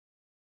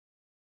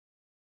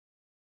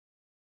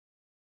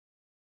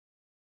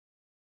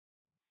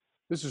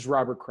This is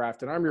Robert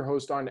Kraft, and I'm your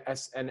host on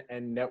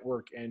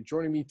SNN.Network. And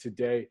joining me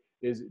today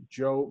is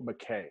Joe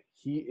MacKay.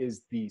 He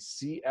is the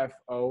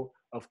CFO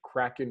of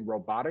Kraken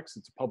Robotics.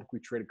 It's a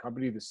publicly traded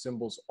company. The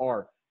symbols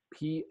are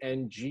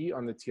PNG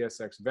on the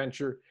TSX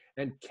Venture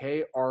and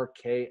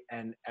KRKNF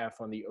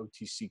on the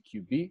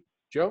OTCQB.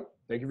 Joe,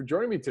 thank you for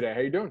joining me today.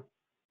 How are you doing?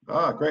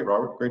 Great,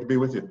 Robert. Great to be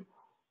with you.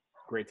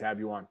 Great to have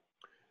you on.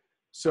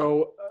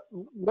 So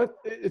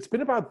it's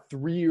been about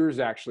 3 years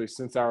actually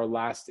since our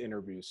last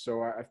interview.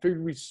 So I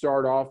figured we'd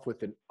start off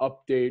with an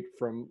update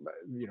from,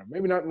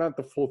 maybe not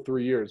the full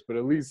 3 years, but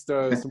at least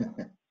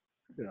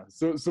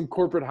some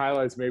corporate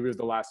highlights maybe of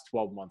the last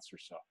 12 months or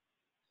so.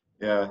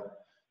 Yeah.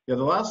 The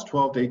last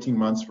 12 to 18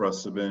 months for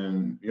us have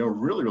been,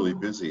 really, really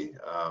busy.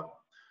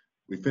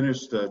 We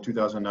finished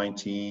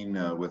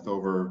 2019 with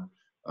over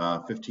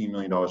 $15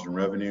 million in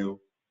revenue,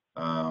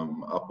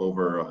 up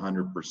over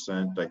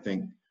 100%. I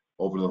think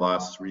over the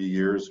last 3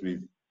 years,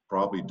 we've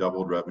probably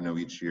doubled revenue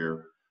each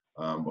year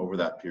over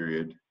that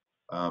period.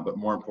 But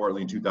more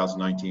importantly, in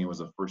 2019 was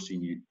the first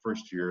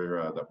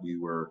year that we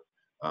were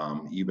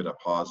EBITDA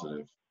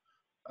positive.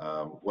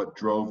 What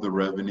drove the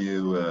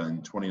revenue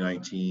in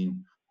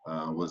 2019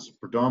 was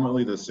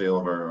predominantly the sale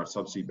of our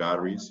subsea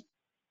batteries,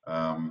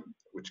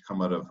 which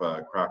come out of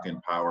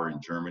Kraken Power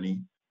in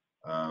Germany.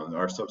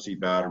 Our subsea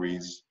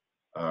batteries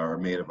are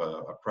made of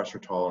a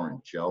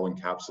pressure-tolerant gel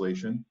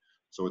encapsulation,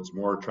 so it's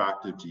more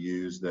attractive to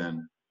use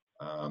than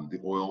the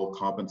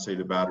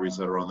oil-compensated batteries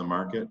that are on the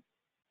market.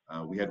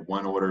 We had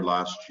one order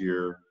last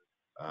year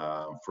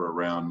for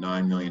around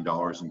 $9 million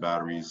in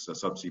batteries,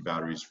 subsea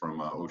batteries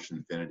from Ocean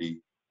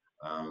Infinity.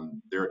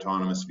 Their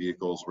autonomous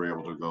vehicles were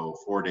able to go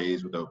 4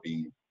 days without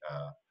being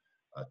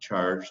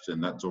charged,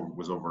 and that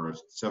was over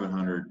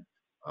 700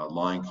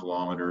 line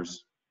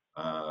kilometers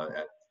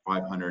at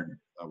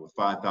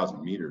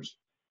 5,000 meters.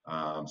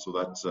 So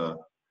that's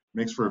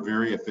makes for a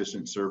very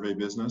efficient survey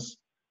business,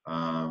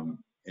 and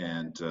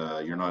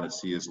you're not at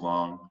sea as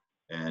long,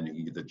 and you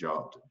can get the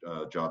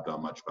job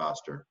done much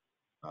faster.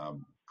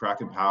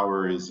 Kraken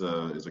Power is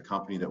a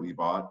company that we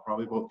bought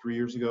probably about 3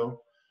 years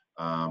ago.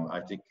 I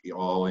think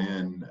all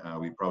in,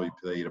 we probably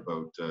paid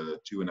about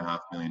 $2.5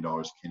 million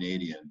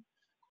Canadian,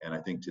 and I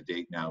think to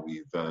date now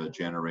we've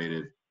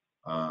generated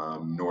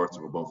north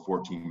of about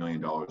 $14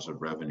 million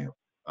of revenue.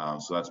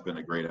 So that's been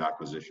a great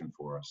acquisition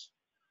for us.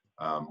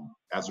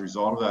 As a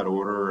result of that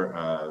order,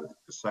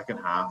 the second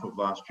half of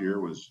last year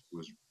was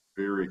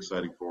very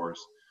exciting for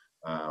us.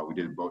 We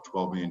did about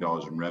 $12 million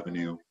in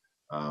revenue,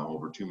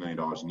 over $2 million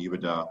in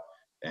EBITDA,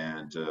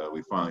 and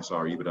we finally saw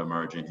our EBITDA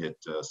margin hit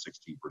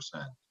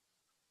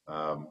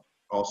 16%.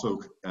 Also,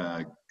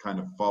 kind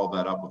of followed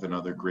that up with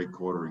another great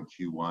quarter in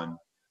Q1.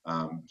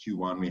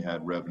 Q1 we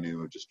had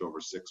revenue of just over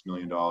 $6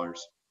 million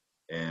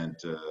and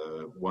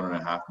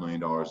 $1.5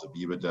 million of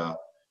EBITDA,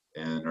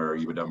 and our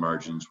EBITDA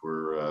margins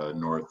were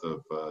north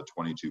of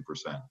 22%.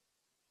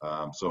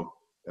 So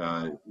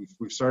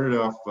we've started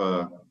off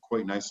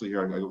quite nicely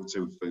here. I would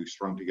say we've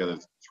strung together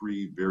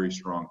 3 very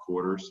strong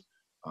quarters.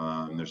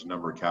 And there's a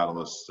number of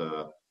catalysts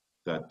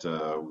that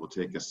will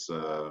take us,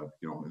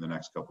 in the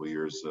next couple of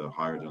years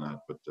higher than that.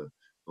 But the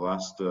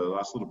last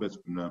little bit's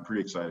been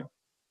pretty exciting.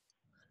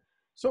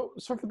 So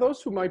for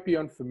those who might be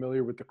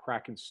unfamiliar with the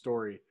Kraken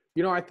story,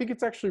 I think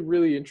it's actually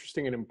really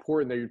interesting and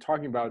important that you're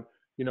talking about,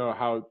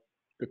 how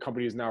the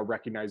company is now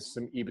recognizing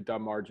some EBITDA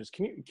margins.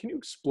 Can you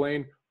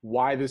explain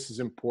why this is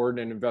important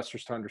and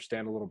investors to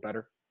understand a little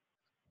better?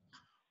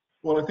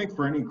 Well, I think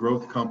for any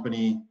growth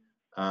company,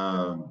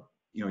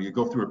 you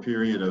go through a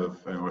period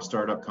of a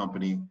startup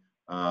company.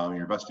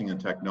 You're investing in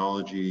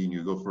technology, and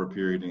you go for a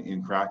period.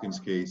 In Kraken's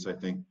case, I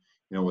think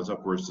it was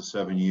upwards to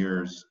 7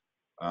 years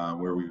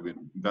where we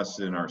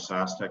invested in our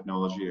SAS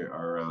technology,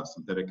 our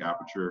synthetic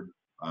aperture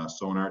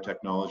sonar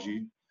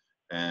technology.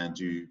 And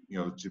to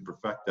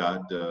perfect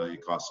that,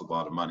 it costs a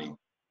lot of money.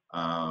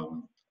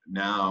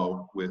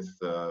 Now, with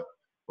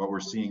what we're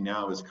seeing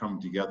now is come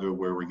together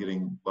where we're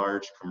getting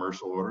large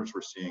commercial orders.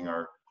 We're seeing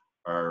our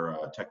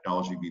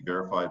technology be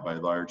verified by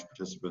large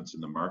participants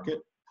in the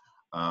market.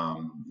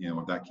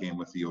 That came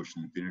with the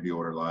Ocean Infinity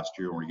order last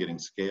year, and we're getting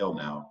scale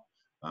now.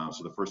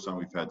 So the first time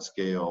we've had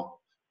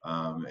scale,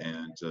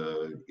 and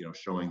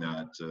showing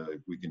that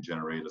we can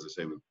generate, as I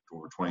say, with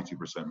over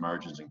 22%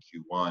 margins in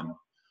Q1.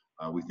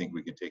 We think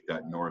we can take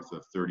that north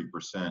of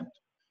 30%.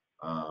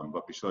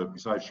 But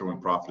besides showing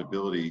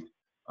profitability,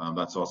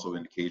 that's also an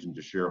indication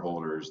to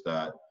shareholders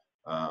that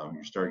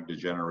you're starting to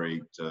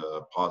generate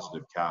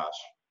positive cash.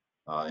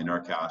 In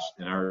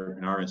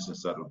our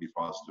instance, that would be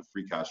positive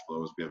free cash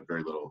flows. We have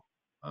very little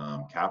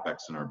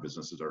capex in our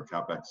businesses. Our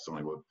capex is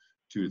only about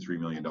 $2 to $3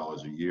 million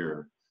a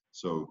year.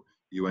 So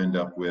you end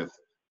up with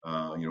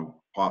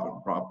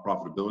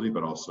profitability,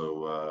 but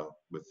also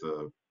with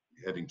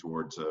heading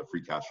towards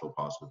free cash flow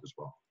positive as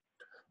well.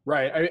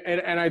 Right.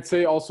 And I'd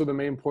say also the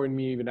main point in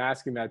me even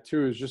asking that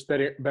too is just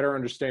better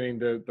understanding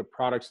the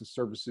products and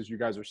services you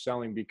guys are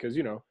selling, because,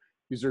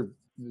 this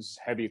is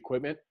heavy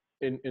equipment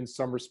in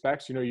some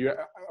respects.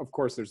 Of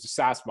course, there's the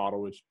SaaS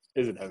model, which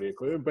isn't heavy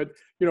equipment, but,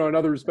 in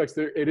other respects,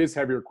 it is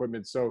heavier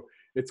equipment. So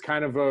it's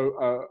kind of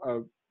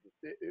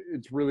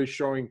it's really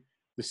showing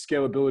the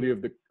scalability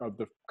of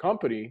the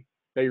company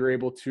that you're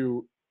able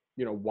to,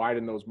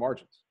 widen those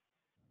margins.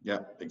 Yeah,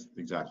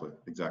 exactly.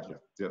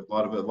 Yeah, a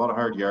lot of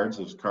hard yards,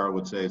 as Carl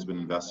would say, has been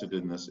invested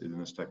in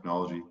this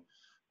technology.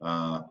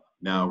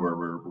 Now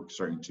we're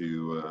starting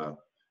to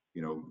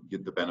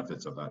get the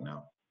benefits of that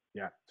now.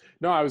 Yeah.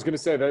 No, I was going to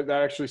say that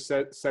actually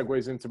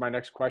segues into my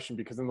next question,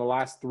 because in the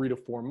last 3 to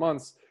 4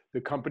 months,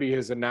 the company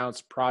has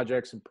announced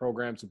projects and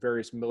programs of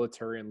various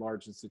military and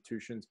large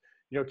institutions.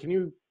 Can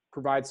you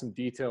provide some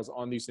details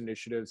on these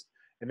initiatives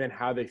and then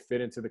how they fit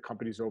into the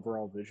company's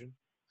overall vision?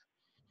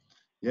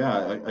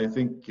 Yeah, I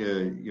think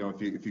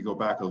if you go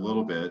back a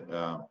little bit,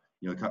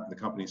 the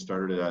company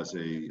started as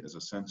a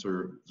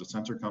sensor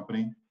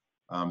company,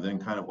 then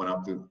kind of went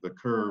up the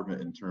curve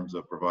in terms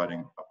of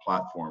providing a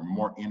platform,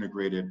 more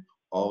integrated,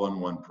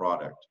 all-in-one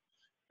product.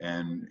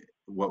 And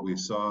what we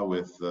saw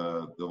with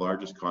the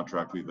largest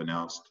contract we've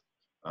announced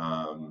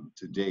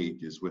to date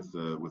is with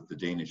the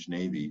Danish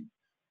Navy.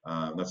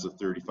 That's a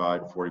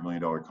 $35 to $40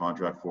 million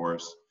contract for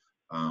us.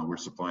 We're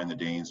supplying the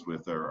Danes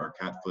with our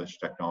catfish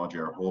technology,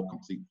 our whole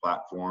complete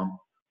platform,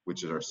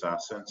 which is our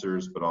SAS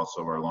sensors, but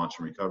also our launch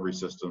and recovery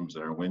systems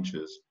and our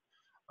winches.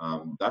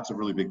 That's a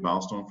really big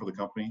milestone for the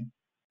company.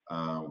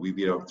 We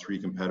beat out 3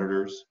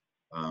 competitors.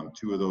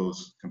 2 of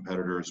those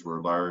competitors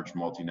were large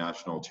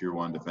multinational tier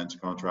 1 defense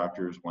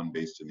contractors, one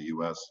based in the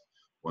US,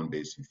 one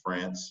based in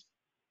France.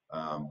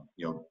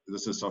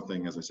 This is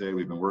something, as I say,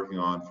 we've been working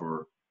on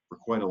for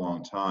quite a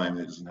long time.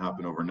 It doesn't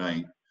happen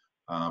overnight,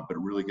 but it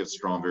really gets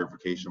strong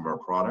verification of our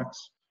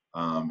products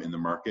in the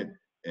market.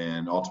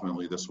 And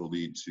ultimately, this will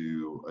lead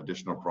to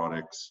additional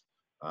products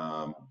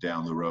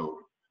down the road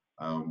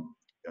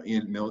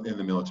in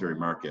the military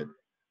market.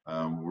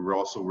 We're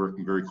also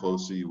working very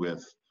closely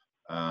with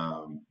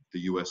the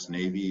US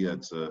Navy.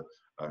 That's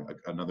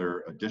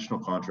another additional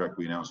contract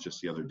we announced just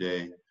the other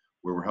day,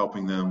 where we're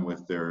helping them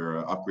with their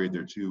upgrade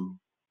their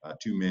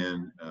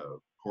two-man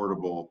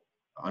portable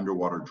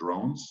underwater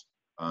drones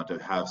to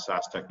have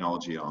SAS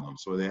technology on them.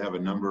 So they have a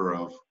number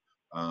of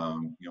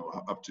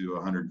up to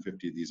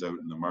 150 of these out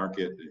in the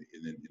market,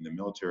 in the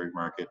military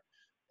market,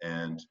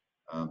 and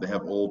they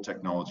have old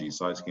technology,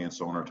 side scan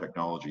sonar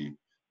technology,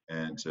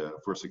 and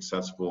if we're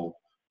successful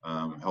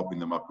helping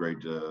them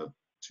upgrade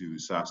to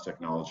SAS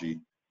technology,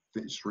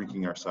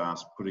 shrinking our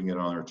SAS, putting it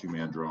on our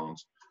two-man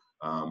drones,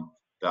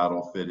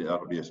 that'll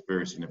be a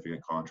very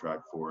significant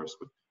contract for us.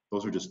 But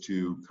those are just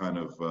 2 kind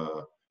of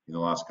in the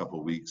last couple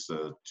of weeks,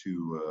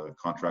 2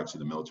 contracts in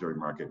the military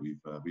market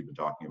we've been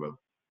talking about.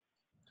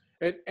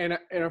 And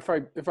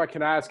if I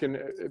can ask,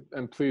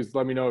 and please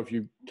let me know if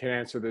you can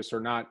answer this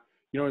or not,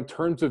 in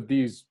terms of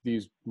these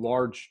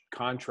large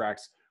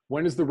contracts,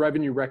 when does the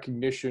revenue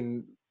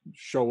recognition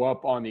show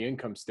up on the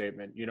income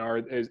statement?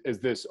 Is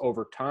this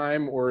over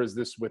time, or is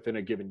this within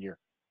a given year?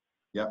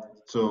 Yeah,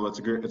 so it's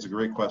a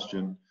great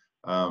question,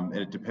 and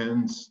it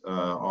depends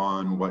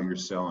on what you're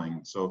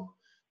selling. So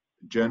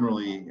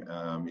generally,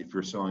 if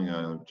you're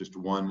selling just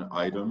one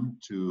item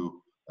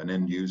to an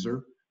end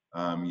user,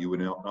 you would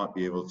not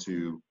be able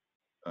to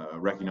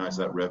recognize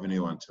that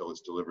revenue until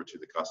it's delivered to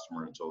the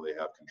customer, until they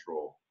have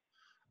control.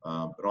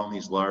 But on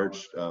these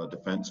large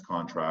defense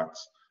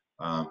contracts,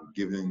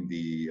 given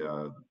the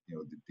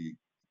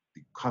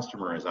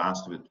customer has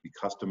asked of it to be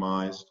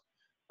customized,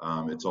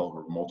 it's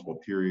over multiple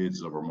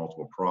periods, over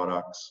multiple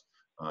products.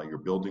 You're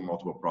building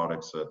multiple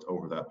products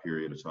over that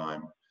period of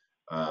time.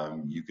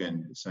 You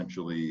can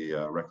essentially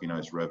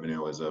recognize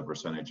revenue as a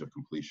percentage of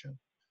completion.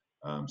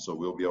 So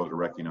we'll be able to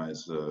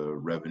recognize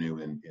revenue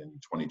in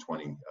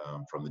 2020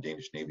 from the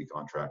Danish Navy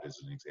contract as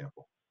an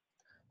example.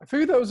 I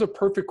figured that was a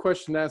perfect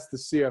question to ask the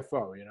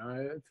CFO.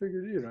 I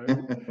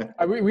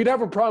figured, we'd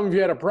have a problem if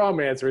you had a problem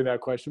answering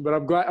that question, but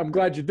I'm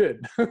glad you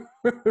did.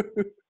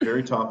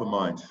 Very top of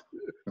mind.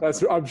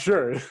 I'm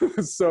sure.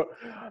 So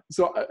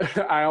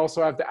I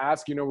also have to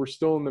ask, we're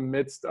still in the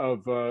midst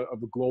of a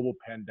global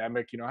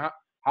pandemic.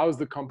 How has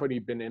the company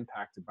been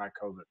impacted by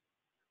COVID?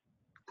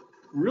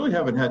 Really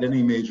haven't had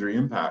any major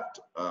impact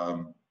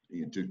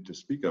to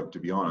speak of, to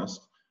be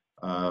honest.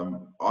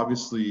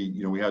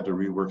 Obviously, we had to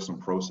rework some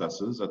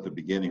processes at the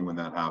beginning when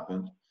that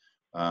happened.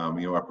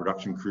 Our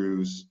production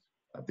crews,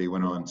 they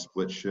went on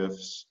split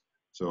shifts.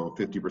 So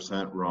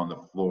 50% were on the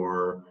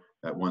floor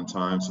at one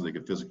time so they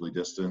could physically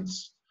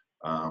distance.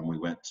 We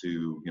went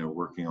to,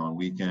 working on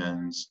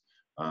weekends,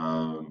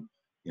 and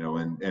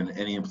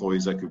any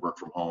employees that could work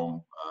from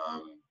home,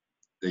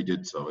 they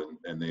did so.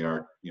 And they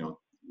are,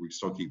 we're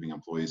still keeping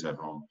employees at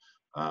home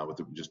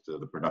with just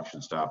the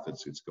production staff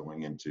that's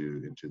going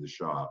into the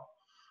shop.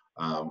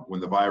 When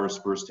the virus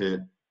first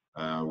hit,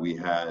 we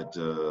had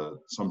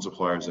some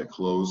suppliers that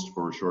closed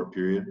for a short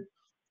period.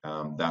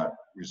 That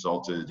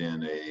resulted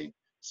in a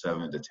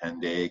 7 to 10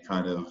 day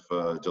kind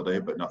of delay,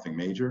 but nothing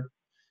major.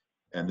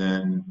 And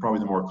then probably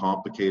the more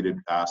complicated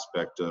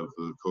aspect of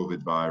the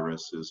COVID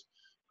virus is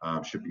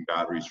shipping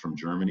batteries from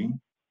Germany.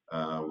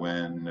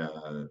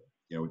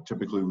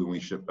 Typically when we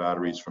ship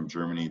batteries from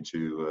Germany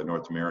to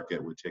North America,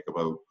 it would take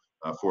about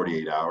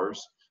 48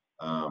 hours.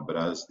 But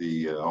as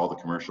all the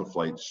commercial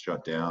flights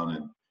shut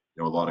down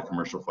a lot of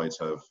commercial flights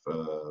have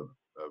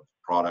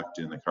product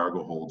in the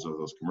cargo holds of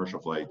those commercial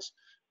flights.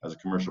 As a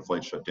commercial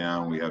flight shut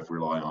down, we had to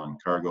rely on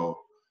cargo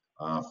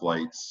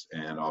flights,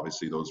 and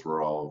obviously those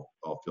were all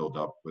filled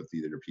up with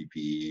either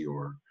PPE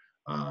or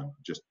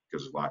just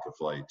because of lack of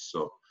flights.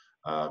 So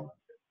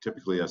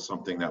typically, as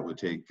something that would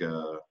take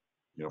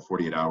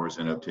 48 hours,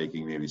 ended up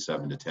taking maybe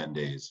 7 to 10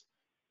 days,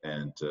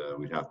 and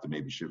we'd have to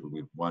maybe ship.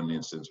 One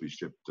instance, we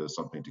shipped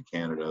something to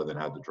Canada, then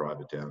had to drive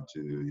it down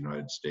to the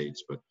United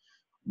States, but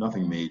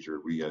nothing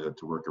major we had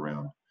to work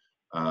around.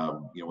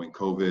 When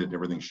COVID,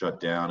 everything shut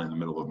down in the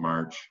middle of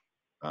March,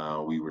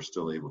 we were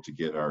still able to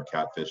get our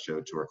catfish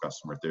out to our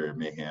customer there in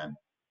Mahan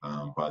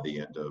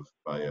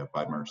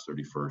by March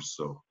 31st.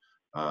 So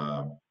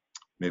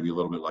maybe a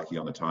little bit lucky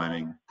on the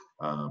timing,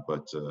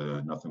 but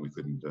nothing we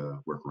couldn't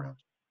work around.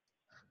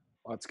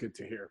 Well, that's good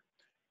to hear.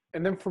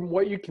 And then from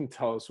what you can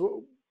tell us,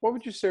 what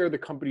would you say are the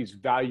company's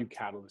value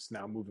catalysts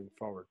now moving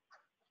forward?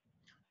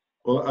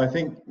 Well, I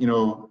think,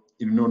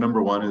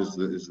 number one is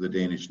the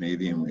Danish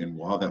Navy, and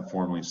we'll have that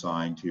formally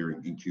signed here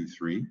in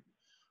Q3.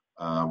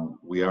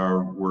 We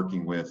are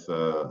working with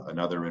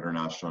another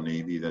international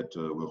Navy that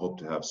we'll hope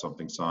to have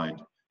something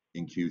signed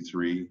in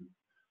Q3.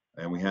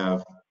 And we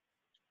have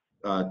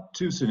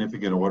two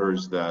significant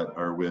orders that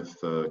are with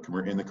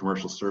in the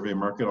commercial survey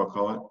market, I'll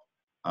call it,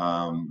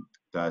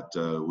 that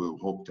we'll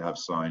hope to have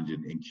signed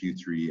in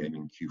Q3 and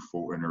in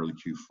Q4, in early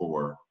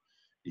Q4.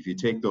 If you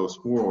take those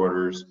 4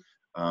 orders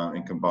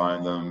and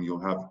combine them, you'll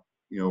have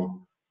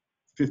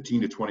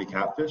 15 to 20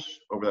 catfish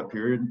over that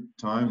period of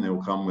time. They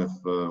will come with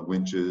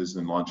winches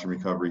and launch and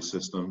recovery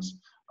systems,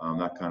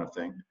 that kind of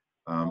thing.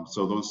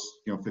 So those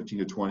 15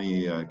 to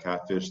 20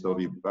 catfish, they'll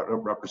be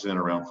represent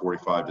around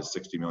 $45 to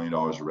 $60 million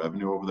of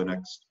revenue over the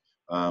next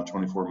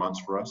 24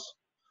 months for us.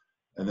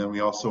 And then we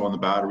also, on the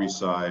battery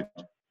side,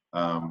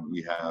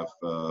 we have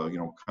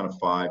kind of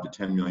 $5 to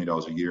 $10 million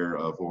a year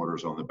of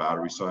orders on the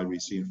battery side we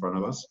see in front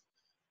of us.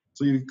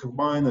 So you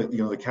combine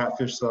the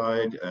catfish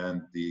side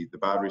and the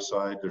battery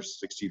side, there's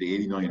 $60 to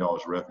 $80 million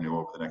of revenue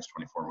over the next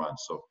 24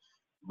 months. So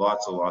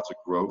lots of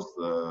growth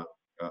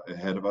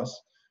ahead of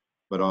us.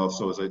 But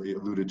also, as I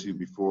alluded to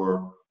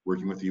before,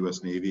 working with the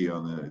U.S. Navy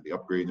on the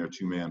upgrade in their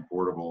 2-man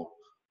portable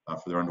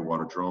for their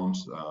underwater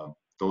drones.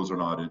 Those are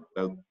not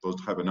those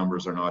type of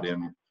numbers are not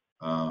in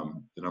the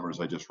numbers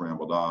I just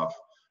rambled off.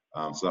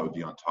 So that would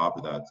be on top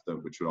of that,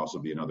 which would also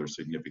be another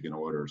significant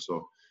order.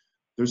 So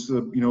there's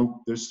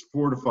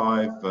 4 to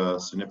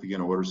 5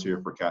 significant orders here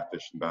for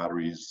catfish and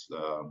batteries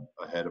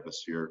ahead of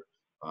us here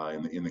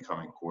in the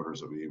coming quarters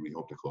that we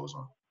hope to close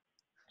on.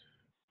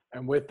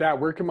 And with that,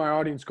 where can my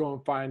audience go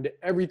and find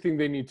everything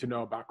they need to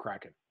know about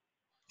Kraken?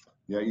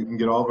 Yeah, you can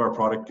get all of our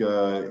product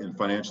and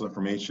financial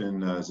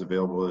information is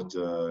available at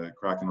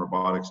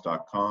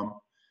KrakenRobotics.com.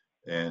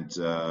 And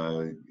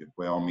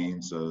by all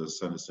means,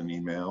 send us an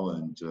email,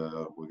 and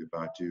we'll get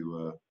back to you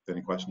with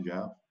any questions you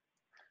have.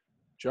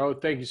 Joe,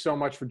 thank you so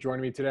much for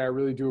joining me today. I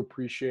really do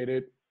appreciate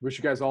it. Wish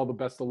you guys all the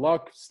best of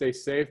luck. Stay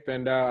safe,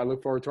 and I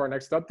look forward to our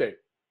next update.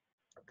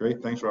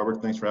 Great. Thanks,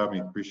 Robert. Thanks for having me.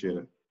 Appreciate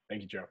it.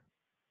 Thank you, Joe.